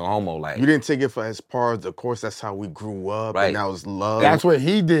 like no homo. Like, You didn't take it for as part of course. That's how we grew up, Right. and that was love. That's what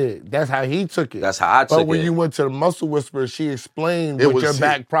he did. That's how he took it. That's how I took But when it. you went to the Muscle Whisperer, she explained It what was your it.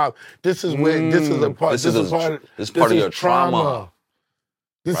 back problem. This is where this is a part. This is part of your trauma.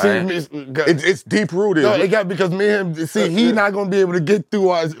 This Right? is It's deep rooted. no, it got because me and him. See, he not gonna be able to get through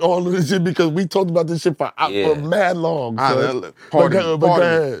all of this shit because we talked about this shit for mad long. So. Pardon But me. go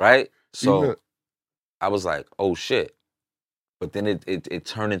ahead. Right? So Yeah. I was like, oh shit. But then it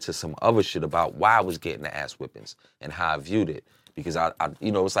turned into some other shit about why I was getting the ass whippings and how I viewed it. Because I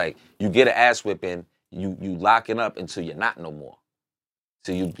it's like you get an ass whipping, you lock it up until you're not no more.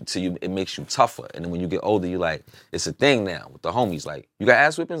 Till you it makes you tougher. And then when you get older, you like, it's a thing now with the homies. Like, you got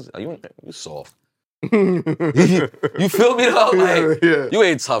ass whippings? Oh, you soft. You feel me though? Like, you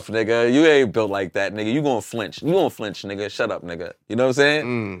ain't tough, nigga. You ain't built like that, nigga. You gonna flinch. You gonna flinch, nigga. Shut up, nigga. You know what I'm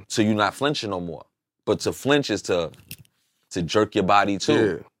saying? So you're not flinching no more. But to flinch is to jerk your body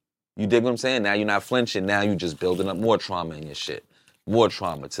too. You dig what I'm saying? Now you're not flinching. Now you just building up more trauma in your shit. More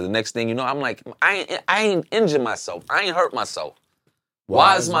trauma. To the next thing you know, I'm like, I ain't injured myself. I ain't hurt myself.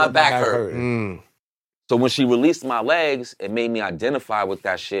 Why is my back hurt? So when she released my legs, it made me identify with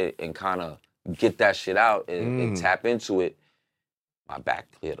that shit and kind of get that shit out and tap into it. My back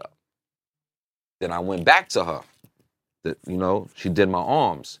cleared up. Then I went back to her. She did my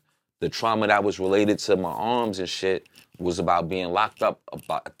arms. The trauma that was related to my arms and shit was about being locked up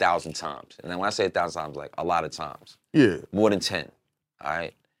about 1,000 times. And then when I say 1,000 times, like a lot of times. Yeah. More than 10. All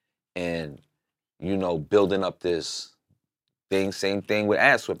right? And, building up this thing, same thing with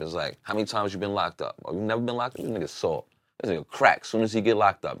ass whippings. Like, how many times you been locked up? Oh, you never been locked up? This nigga saw. This nigga crack. As soon as he get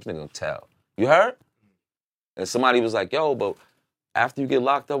locked up, this nigga gonna tell. You heard? And somebody was like, yo, but after you get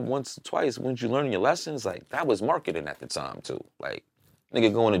locked up once or twice, wouldn't you learn your lessons? Like, that was marketing at the time, too. Like,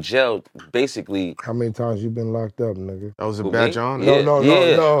 Nigga going to jail, basically. How many times you been locked up, nigga? That was a Who, bad me? John? Yeah, No.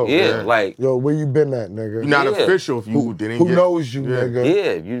 Yeah, Yeah. like. Yo, where you been at, nigga? You're not Yeah. official if you didn't Who get... knows you, nigga?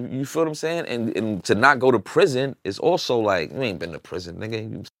 Yeah, you feel what I'm saying? And to not go to prison is also like, you ain't been to prison,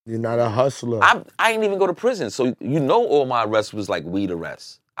 nigga. You're not a hustler. I ain't even go to prison. So you know all my arrests was like weed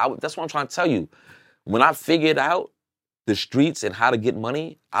arrests. That's what I'm trying to tell you. When I figured out the streets and how to get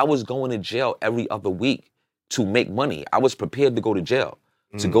money, I was going to jail every other week to make money. I was prepared to go to jail,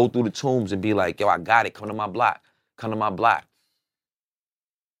 to go through the tombs and be like, yo, I got it. Come to my block. Come to my block.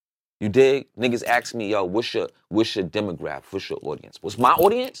 You dig? Niggas ask me, yo, what's your demographic? What's your audience? What's my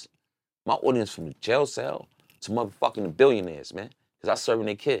audience? My audience from the jail cell to motherfucking billionaires, man. Because I serving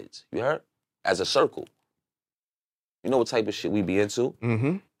their kids. You heard? As a circle. You know what type of shit we be into?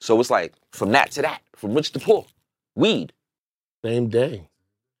 Mm-hmm. So it's like, from that to that. From rich to poor. Weed. Same day.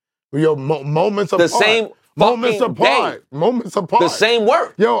 Yo, moments apart. The same moments fucking apart. day. Moments apart. The same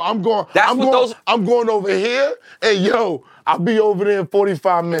work. Yo, I'm going. That's I'm what going. those- I'm going over here, and yo, I'll be over there in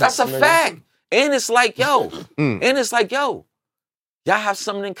 45 minutes. That's a nigga. fact. And it's like, yo. Y'all have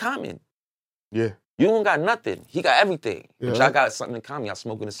something in common. Yeah. You don't got nothing. He got everything. But Yeah. y'all got something in common. Y'all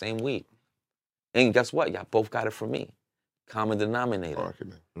smoking the same weed. And guess what? Y'all both got it from me. Common denominator.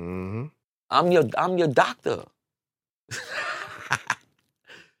 Mm-hmm. I'm your doctor.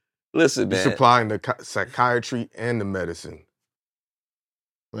 Listen, You're man. supplying the psychiatry and the medicine.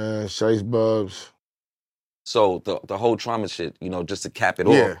 Man, Shiest Bubz. So the whole trauma shit, you know, just to cap it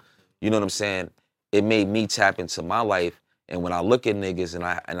Yeah. off, you know what I'm saying? It made me tap into my life. And when I look at niggas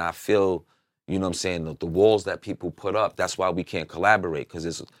and I feel, you know what I'm saying, the walls that people put up, that's why we can't collaborate,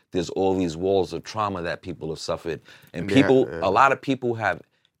 because there's all these walls of trauma that people have suffered. And people, a lot of people have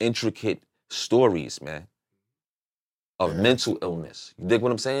intricate stories, man, of mental illness. You dig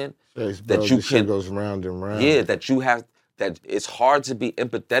what I'm saying? Shiest That Bubz, you this shit can- goes round and round. Yeah, that it's hard to be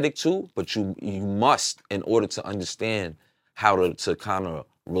empathetic to, but you must, in order to understand how to kind of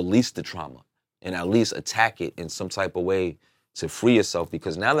release the trauma and at least attack it in some type of way to free yourself.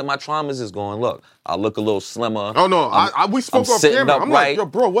 Because now that my traumas is going, look, I look a little slimmer. Oh, no, we spoke I'm off sitting camera. up I'm right. like, yo,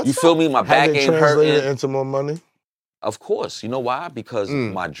 bro, what's you up? feel me? My Has back it ain't translated hurting. into more money? Of course. You know why? Because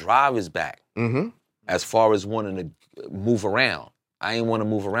my drive is back. Mm-hmm. As far as wanting to move around. I ain't want to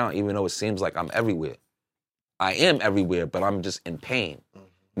move around, even though it seems like I'm everywhere. I am everywhere, but I'm just in pain.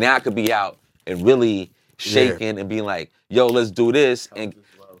 Now I could be out and really shaking and being like, yo, let's do this, and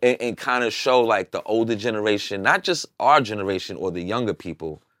kind of show like the older generation, not just our generation or the younger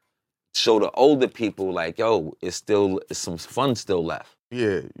people, show the older people like, yo, it's some fun still left.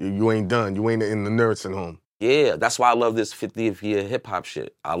 Yeah, you ain't done. You ain't in the nursing home. Yeah, that's why I love this 50th year hip hop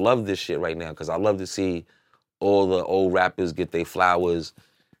shit. I love this shit right now because I love to see all the old rappers get their flowers.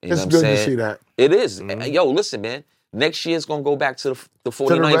 You know It's what I'm good to saying? see that. It is. Yo, listen, man. Next year it's gonna go back to the 49th.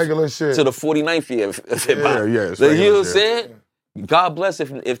 To the regular shit. To the 49th year of hip hop. Yeah, it's You know regular what I'm shit. saying? God bless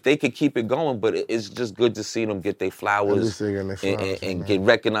if they could keep it going, but it's just good to see them get their flowers, they getting their flowers, and man. get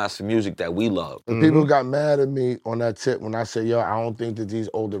recognized for music that we love. And people got mad at me on that tip when I said, yo, I don't think that these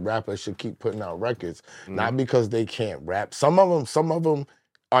older rappers should keep putting out records. Not because they can't rap. Some of them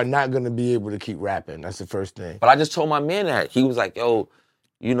are not gonna be able to keep rapping. That's the first thing. But I just told my man that. He was like, yo,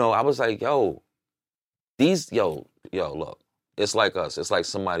 you know, I was like, yo, look, it's like us. It's like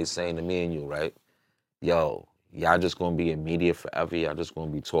somebody saying to me and you, right? Yo, y'all just gonna be in media forever? Y'all just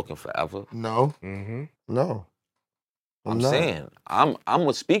gonna be talking forever? No. Mm-hmm. No. I'm not. saying, I'm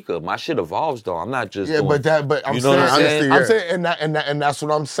a speaker. My shit evolves though. I'm not just doing, but I'm you know what I'm saying? I'm saying, and that's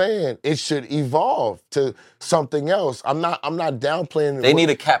what I'm saying. It should evolve to something else. I'm not downplaying it. They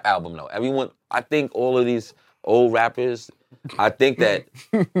need a Cap album though. Everyone, I think all of these old rappers, I think that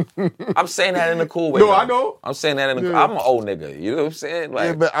I'm saying that in a cool way. No, though. I know. I'm saying that in a I'm an old nigga. You know what I'm saying? Like,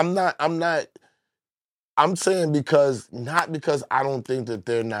 yeah, but I'm not. I'm saying not because I don't think that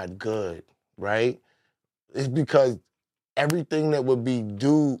they're not good, right? It's because everything that would be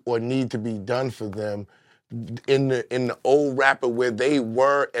due or need to be done for them in the old rapper where they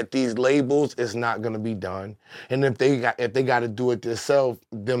were at these labels is not gonna be done. And if they got to do it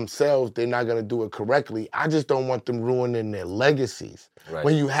themselves, they're not gonna do it correctly. I just don't want them ruining their legacies. Right.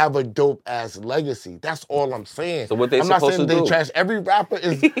 When you have a dope ass legacy, that's all I'm saying. So what they I'm not supposed saying to they do? trash. Every rapper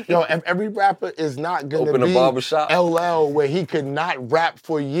is every rapper is not gonna Open a be barbershop? LL where he could not rap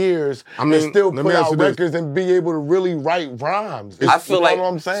for years mean, and still let put me ask out you this. records and be able to really write rhymes. I feel you know like, what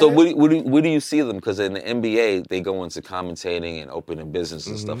I'm saying? so where do you see them? Because in the NBA, they go into commentating and opening business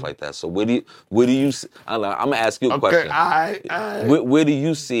and stuff like that. So where do you see, I'm going to ask you a question. Okay, all right. Where do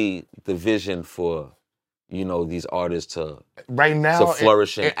you see the vision for, you know, these artists to right now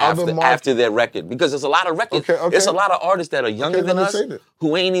flourishing after their record. Because there's a lot of records. Okay. There's a lot of artists that are younger than us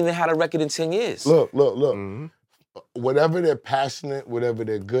who ain't even had a record in 10 years. Look. Whatever they're passionate, whatever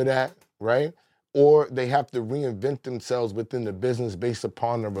they're good at, right? Or they have to reinvent themselves within the business based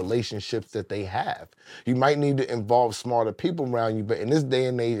upon the relationships that they have. You might need to involve smarter people around you, but in this day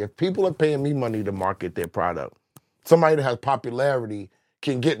and age, if people are paying me money to market their product, somebody that has popularity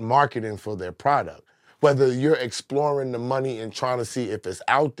can get marketing for their product. Whether you're exploring the money and trying to see if it's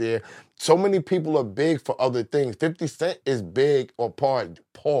out there, so many people are big for other things. 50 Cent is big, or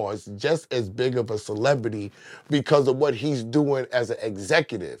pause, just as big of a celebrity because of what he's doing as an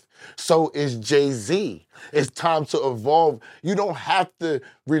executive. So is Jay-Z. It's time to evolve. You don't have to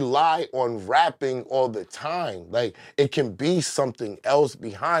rely on rapping all the time. Like, it can be something else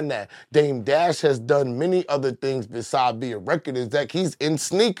behind that. Dame Dash has done many other things besides being a record exec. He's in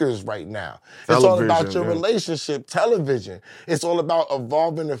sneakers right now. It's all about your relationship, television. It's all about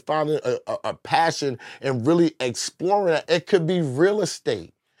evolving and finding a passion and really exploring it. It could be real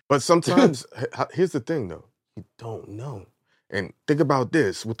estate. But sometimes, here's the thing though, you don't know. And think about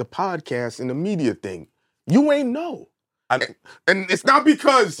this, with the podcast and the media thing, you ain't know. And it's not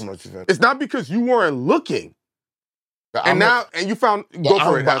because you weren't looking. And you found, go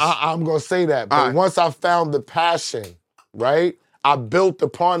for it. I'm going to say that. But once I found the passion, right? I built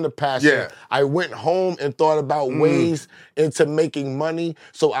upon the passion. Yeah. I went home and thought about ways into making money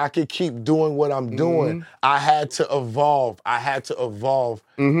so I could keep doing what I'm doing. I had to evolve.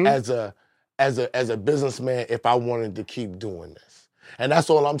 As a businessman if I wanted to keep doing this. And that's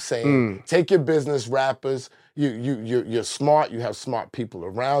all I'm saying. Take your business rappers. You're smart. You have smart people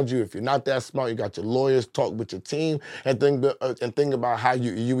around you. If you're not that smart, you got your lawyers. Talk with your team and think about how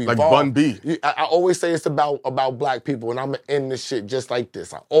you evolve. Like Bun B. I always say it's about black people, and I'm gonna end this shit just like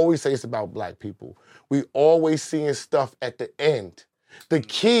this. I always say it's about black people. We always seeing stuff at the end. The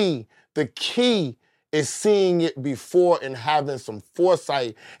key is seeing it before and having some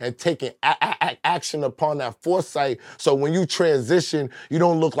foresight and taking action upon that foresight. So when you transition, you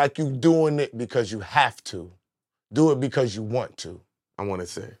don't look like you're doing it because you have to. Do it because you want to. I want to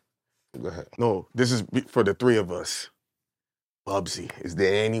say. Go ahead. No, this is for the three of us. Bubsy, is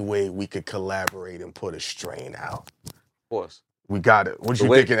there any way we could collaborate and put a strain out? Of course. We got it. What you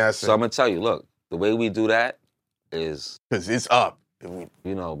thinking, Essence? So I'm going to tell you, look, the way we do that is... Because it's up.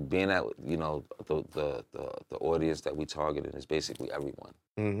 You know, being at, you know, the audience that we targeted is basically everyone.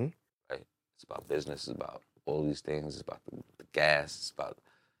 Right? It's about business. It's about all these things. It's about the gas. It's about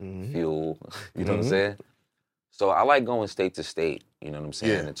fuel. You know what I'm saying? So I like going state to state, you know what I'm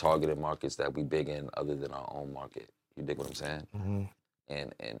saying, and targeted markets that we big in other than our own market. You dig what I'm saying?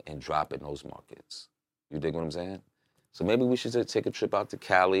 And drop in those markets. You dig what I'm saying? So maybe we should take a trip out to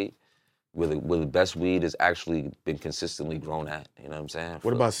Cali, where the best weed has actually been consistently grown at. You know what I'm saying?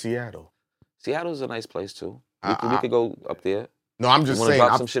 What about Seattle? Seattle's a nice place too. We could go up there. No, I'm just saying.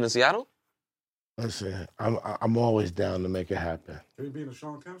 Drop some shit in Seattle? Listen, I'm always down to make it happen. If you be in a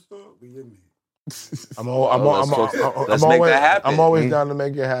Sean Kemp store, we in there. Let's make that happen. I'm always down to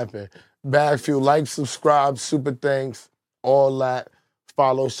make it happen. Bag few, like, subscribe, super thanks, all that.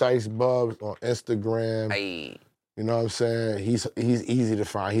 Follow Shiest Bubz on Instagram. Hey. You know what I'm saying? He's easy to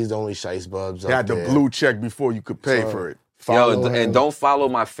find. He's the only Shiest Bubz. You had the blue check before you could pay for it. And don't follow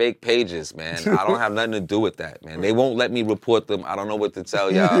my fake pages, man. I don't have nothing to do with that, man. They won't let me report them. I don't know what to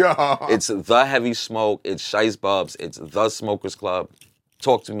tell y'all. It's The Heavy Smoke. It's Shiest Bubz. It's The Smokers Club.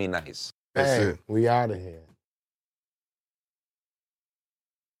 Talk to me nice. Hey, we out of here.